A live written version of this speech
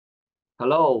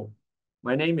Hello,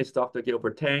 my name is Dr.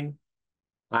 Gilbert Tang.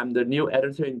 I'm the new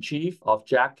editor-in-chief of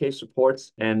JACC Case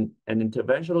Reports and an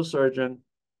interventional surgeon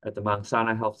at the Mount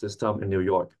Sinai Health System in New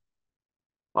York.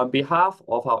 On behalf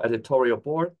of our editorial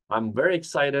board, I'm very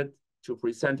excited to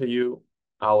present to you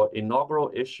our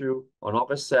inaugural issue on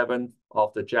August 7th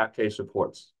of the JACC Case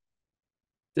Reports.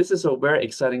 This is a very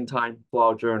exciting time for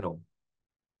our journal.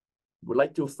 We'd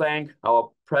like to thank our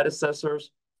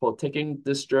predecessors for taking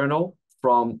this journal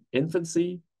from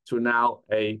infancy to now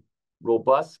a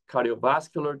robust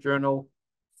cardiovascular journal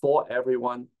for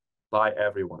everyone, by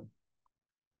everyone.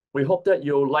 We hope that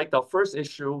you'll like our first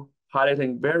issue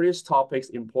highlighting various topics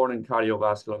important in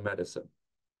cardiovascular medicine.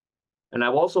 And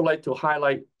I'd also like to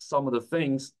highlight some of the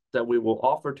things that we will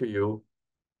offer to you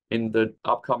in the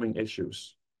upcoming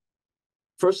issues.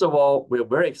 First of all, we're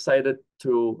very excited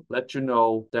to let you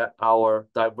know that our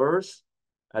diverse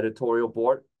editorial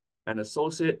board and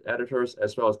associate editors,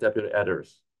 as well as deputy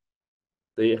editors,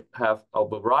 they have a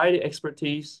variety of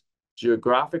expertise,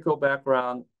 geographical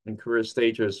background, and career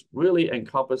stages, really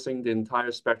encompassing the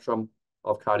entire spectrum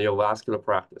of cardiovascular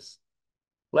practice.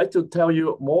 I'd like to tell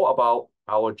you more about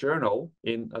our journal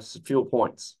in a few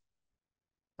points.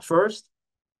 First,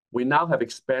 we now have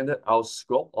expanded our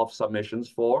scope of submissions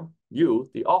for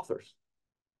you, the authors.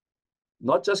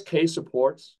 Not just case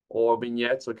reports or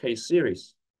vignettes or case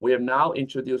series. We have now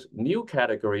introduced new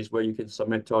categories where you can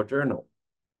submit to our journal.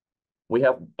 We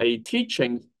have a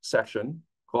teaching section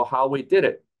called How We Did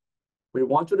It. We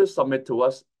want you to submit to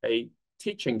us a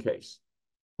teaching case,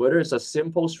 whether it's a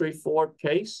simple, straightforward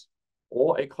case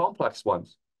or a complex one.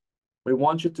 We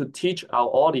want you to teach our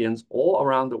audience all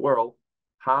around the world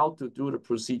how to do the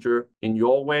procedure in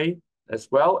your way, as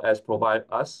well as provide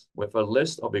us with a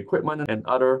list of equipment and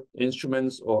other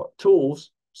instruments or tools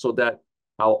so that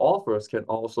our authors can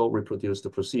also reproduce the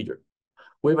procedure.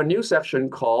 We have a new section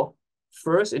called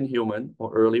First in Human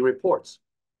or Early Reports.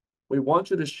 We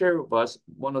want you to share with us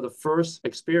one of the first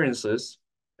experiences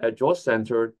at your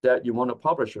center that you want to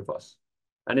publish with us.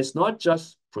 And it's not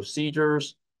just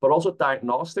procedures, but also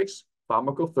diagnostics,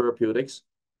 pharmacotherapeutics,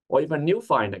 or even new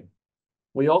finding.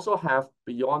 We also have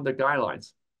beyond the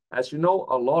guidelines. As you know,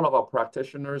 a lot of our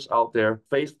practitioners out there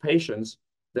face patients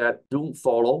that don't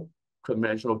follow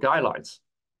conventional guidelines.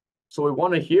 So we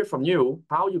want to hear from you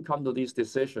how you come to these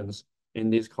decisions in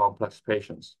these complex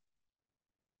patients.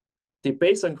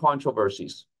 Debates and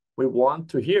controversies, we want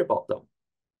to hear about them.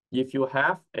 If you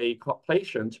have a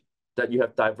patient that you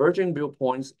have diverging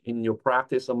viewpoints in your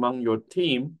practice among your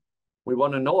team, we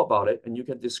want to know about it, and you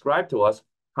can describe to us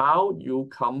how you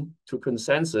come to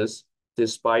consensus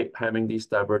despite having these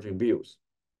diverging views.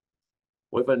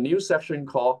 We have a new section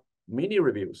called Mini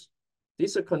Reviews.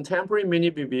 These are contemporary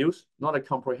mini reviews, not a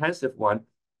comprehensive one,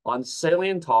 on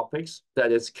salient topics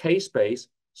that is case-based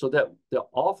so that the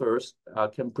authors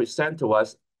can present to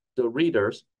us, the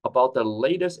readers, about the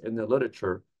latest in the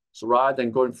literature. So rather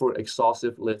than going through an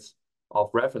exhaustive list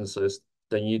of references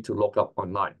that you need to look up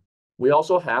online. We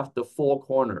also have the four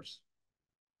corners.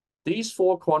 These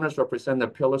four corners represent the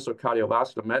pillars of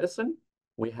cardiovascular medicine.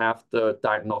 We have the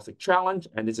diagnostic challenge,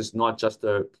 and this is not just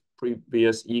the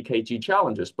previous EKG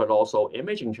challenges, but also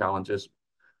imaging challenges.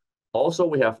 Also,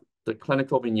 we have the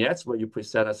clinical vignettes where you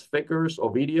present us figures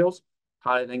or videos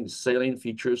highlighting salient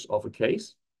features of a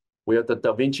case. We have the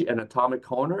Da Vinci anatomic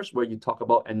corners where you talk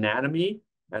about anatomy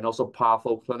and also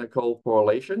powerful clinical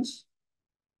correlations.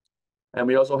 And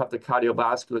we also have the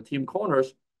cardiovascular team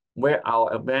corners where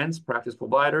our advanced practice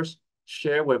providers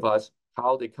share with us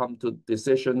how they come to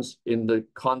decisions in the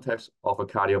context of a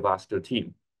cardiovascular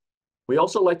team. We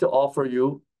also like to offer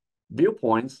you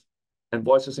viewpoints and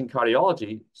voices in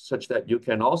cardiology such that you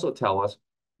can also tell us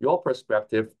your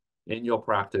perspective in your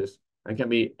practice and can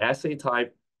be essay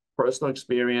type, personal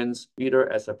experience, either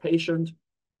as a patient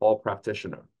or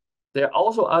practitioner. There are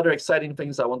also other exciting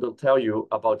things I want to tell you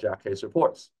about JACC Case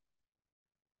Reports.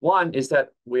 One is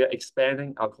that we are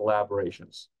expanding our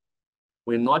collaborations.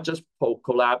 We're not just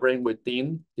collaborating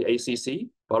within the ACC,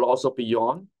 but also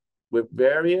beyond with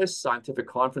various scientific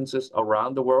conferences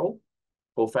around the world,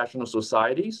 professional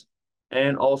societies,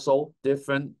 and also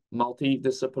different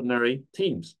multidisciplinary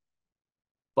teams.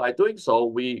 By doing so,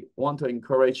 we want to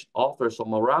encourage authors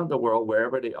from around the world,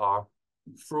 wherever they are,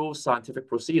 through scientific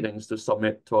proceedings to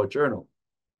submit to our journal.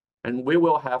 And we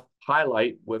will have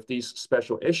highlight with these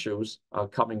special issues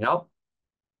coming up,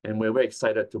 and we're very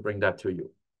excited to bring that to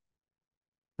you.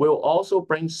 We'll also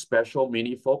bring special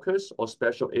mini focus or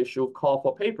special issue call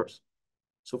for papers.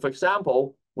 So for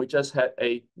example, we just had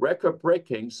a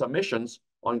record-breaking submissions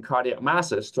on cardiac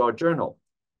masses to our journal,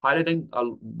 highlighting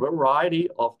a variety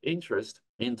of interest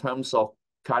in terms of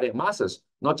cardiac masses,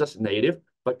 not just native,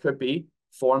 but could be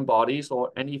foreign bodies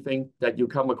or anything that you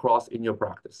come across in your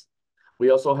practice. We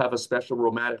also have a special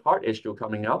rheumatic heart issue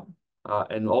coming up.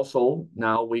 And also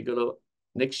now we're gonna,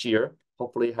 next year,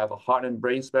 hopefully have a heart and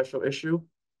brain special issue,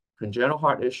 congenital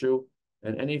heart issue,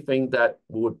 and anything that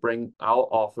would bring our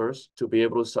authors to be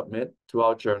able to submit to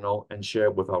our journal and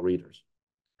share with our readers.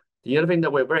 The other thing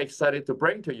that we're very excited to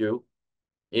bring to you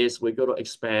is we're going to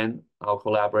expand our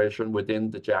collaboration within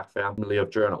the JACC family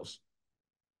of journals.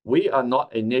 We are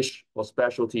not a niche or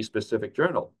specialty specific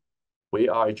journal. We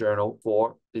are a journal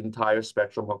for the entire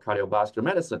spectrum of cardiovascular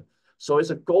medicine. So it's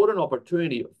a golden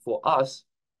opportunity for us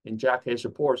in JACC Case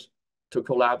Reports to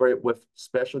collaborate with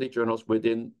specialty journals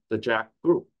within the JACC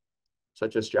group,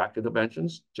 such as JACC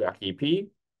Interventions, JACC EP,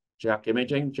 JACC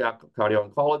Imaging, JACC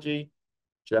Cardio-Oncology,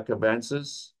 JACC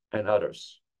Advances, and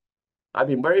others. I've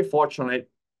been very fortunate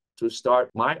to start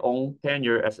my own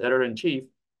tenure as editor-in-chief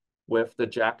with the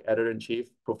JACC editor-in-chief,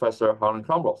 Professor Harlan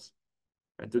Crumrose.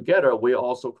 And together, we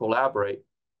also collaborate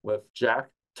with JACC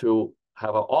to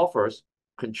have our authors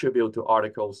contribute to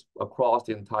articles across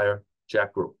the entire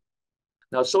JACC group.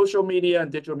 Now, social media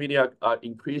and digital media are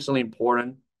increasingly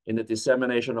important in the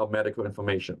dissemination of medical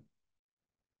information.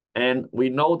 And we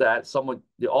know that some of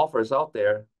the authors out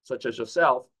there, such as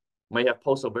yourself, may have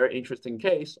posted a very interesting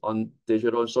case on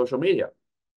digital and social media.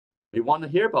 We want to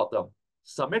hear about them.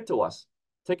 Submit to us.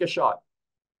 Take a shot.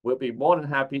 We'll be more than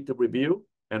happy to review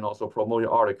and also promote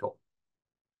your article.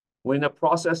 We're in the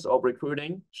process of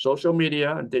recruiting social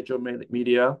media and digital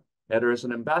media editors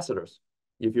and ambassadors.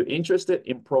 If you're interested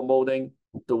in promoting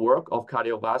the work of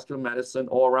cardiovascular medicine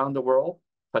all around the world,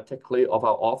 particularly of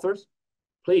our authors,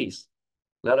 please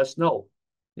let us know.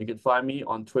 You can find me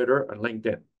on Twitter and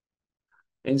LinkedIn.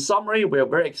 In summary, we are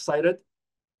very excited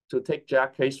to take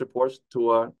JACC Case Reports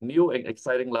to a new and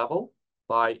exciting level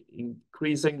by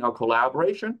increasing our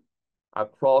collaboration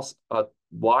across a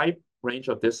wide range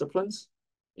of disciplines,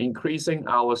 increasing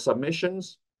our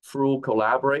submissions through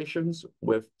collaborations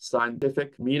with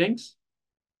scientific meetings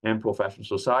and professional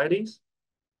societies,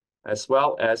 as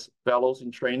well as fellows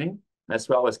in training, as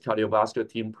well as cardiovascular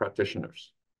team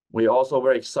practitioners. We are also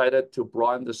very excited to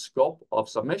broaden the scope of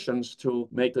submissions to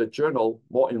make the journal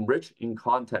more enriched in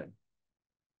content.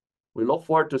 We look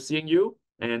forward to seeing you,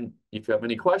 and if you have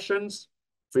any questions,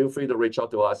 feel free to reach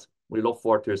out to us. We look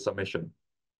forward to your submission.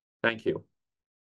 Thank you.